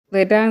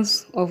The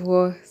Dance of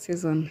War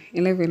Season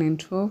 11 and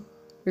 12,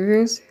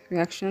 reviews,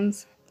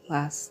 reactions,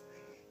 plus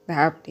the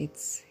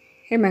updates.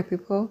 Hey my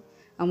people,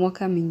 I'm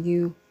welcoming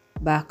you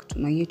back to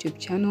my YouTube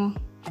channel.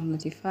 I'm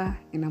Latifa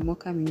and I'm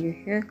welcoming you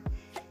here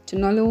to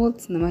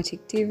Nollywood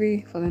Cinematic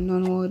TV for the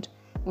Nollywood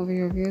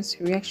movie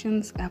reviews,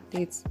 reactions,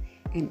 updates,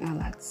 and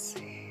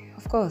alerts.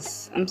 Of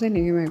course, I'm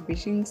sending you my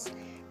greetings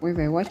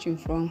wherever you're watching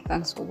from.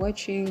 Thanks for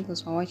watching.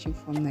 Those who are watching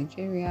from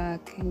Nigeria,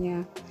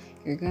 Kenya,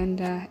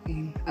 Uganda,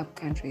 and up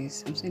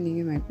countries, I'm sending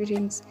you my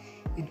greetings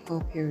and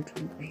hope you're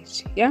doing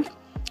great. Yeah,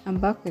 I'm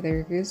back with the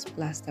reviews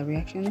plus the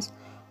reactions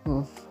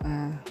of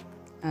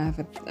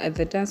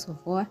the Dance of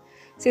War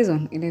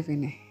season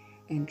 11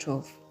 and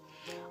 12.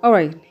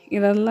 Alright,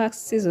 in the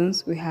last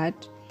seasons we had,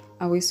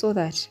 we saw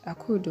that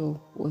Akudo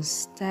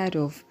was tired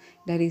of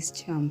daddy's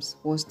charms,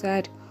 was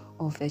tired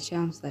of the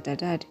charms that her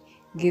dad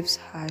gives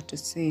her to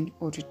send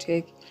or to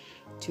take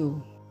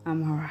to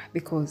Amara,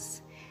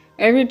 because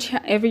every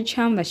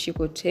charm that she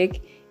could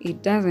take,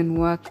 it doesn't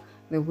work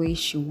the way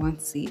she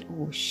wants it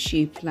or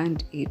she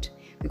planned it,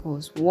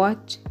 because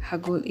what her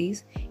goal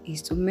is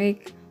to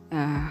make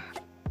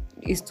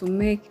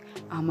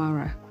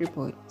Amara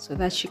crippled so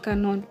that she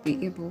cannot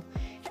be able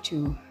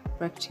to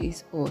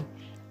practice or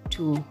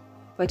to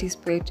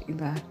participate in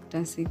the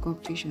dancing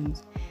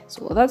competitions.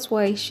 So that's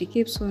why she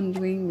keeps on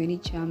doing many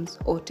charms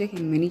or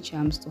taking many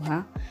charms to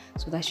her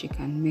so that she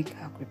can make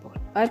her crippled.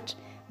 But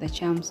the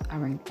charms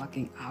aren't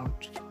working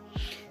out.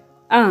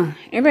 And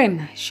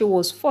then she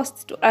was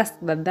forced to ask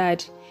the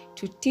dad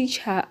to teach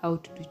her how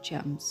to do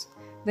charms.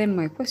 Then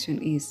my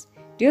question is,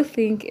 do you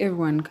think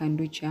everyone can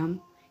do charm?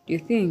 Do you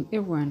think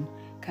everyone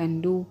can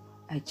do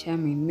a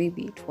charm and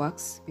maybe it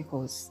works?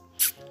 Because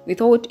we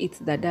thought it's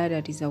the dad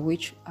that is a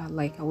witch,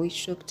 like a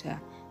witch doctor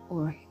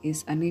or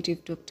is a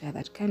native doctor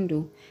that can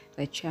do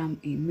the charm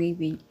and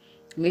maybe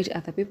let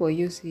other people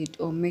use it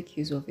or make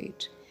use of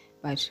it.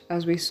 But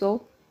as we saw,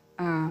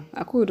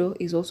 Akudo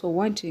is also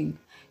wanting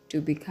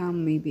to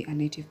become maybe a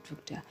native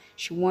doctor.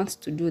 She wants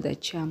to do the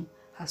charm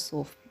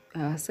herself,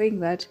 saying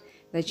that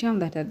the charm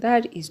that her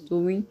dad is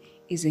doing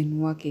isn't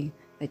working.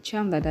 The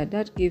charm that her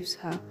dad gives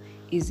her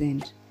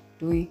isn't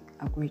doing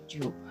a great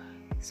job.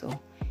 So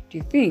do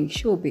you think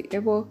she will be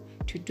able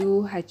to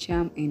do her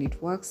charm and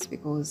it works?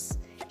 Because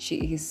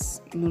she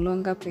is no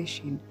longer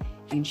patient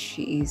and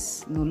she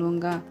is no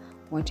longer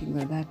wanting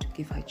the dad to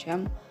give her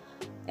charm,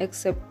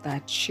 except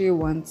that she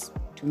wants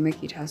to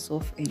make it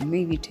herself and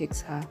maybe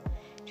takes her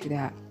to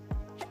the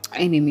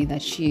enemy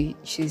that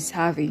she's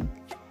having.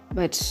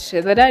 But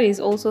the dad is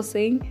also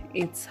saying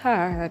it's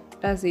her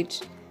that does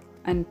it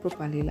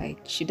improperly, like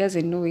she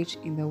doesn't know it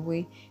in the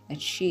way that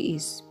she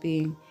is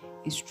being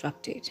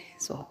instructed.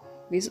 So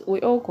we're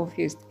all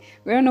confused.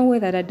 We don't know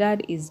whether the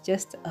dad is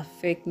just a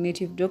fake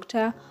native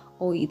doctor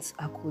or it's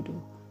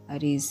Akudo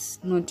that is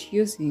not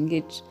using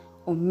it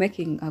or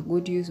making a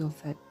good use of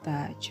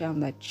the charm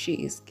that she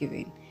is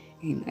given.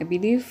 And I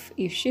believe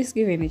if she's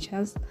given a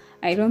chance,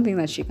 I don't think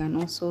that she can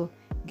also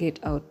get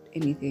out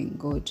anything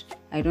good.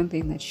 I don't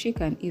think that she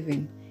can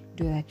even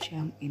do that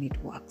charm and it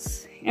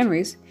works.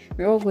 Anyways,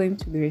 we're all going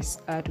to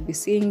be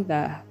seeing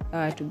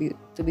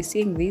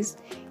this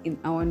in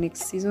our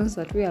next seasons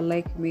that we are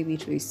like maybe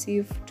to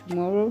receive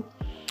tomorrow,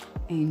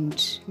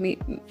 and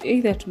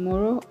either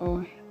tomorrow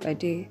or the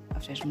day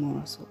after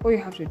tomorrow. So all you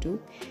have to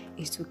do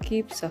is to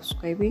keep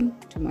subscribing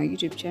to my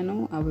YouTube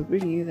channel. I will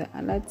bring you the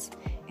alerts,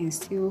 and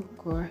still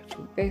go to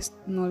Best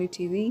Nolly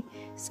TV,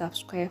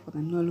 subscribe for the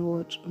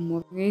Nollywood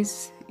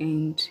movies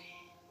and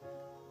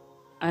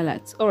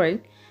alerts.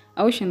 Alright,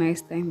 I wish you a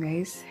nice time,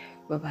 guys.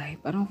 Bye bye.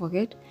 But don't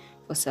forget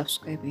for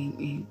subscribing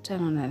and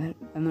turn on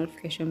the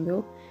notification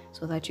bell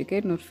so that you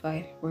get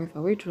notified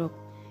wherever we drop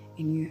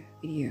a new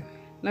video.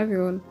 Love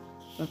you all.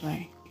 Bye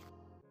bye.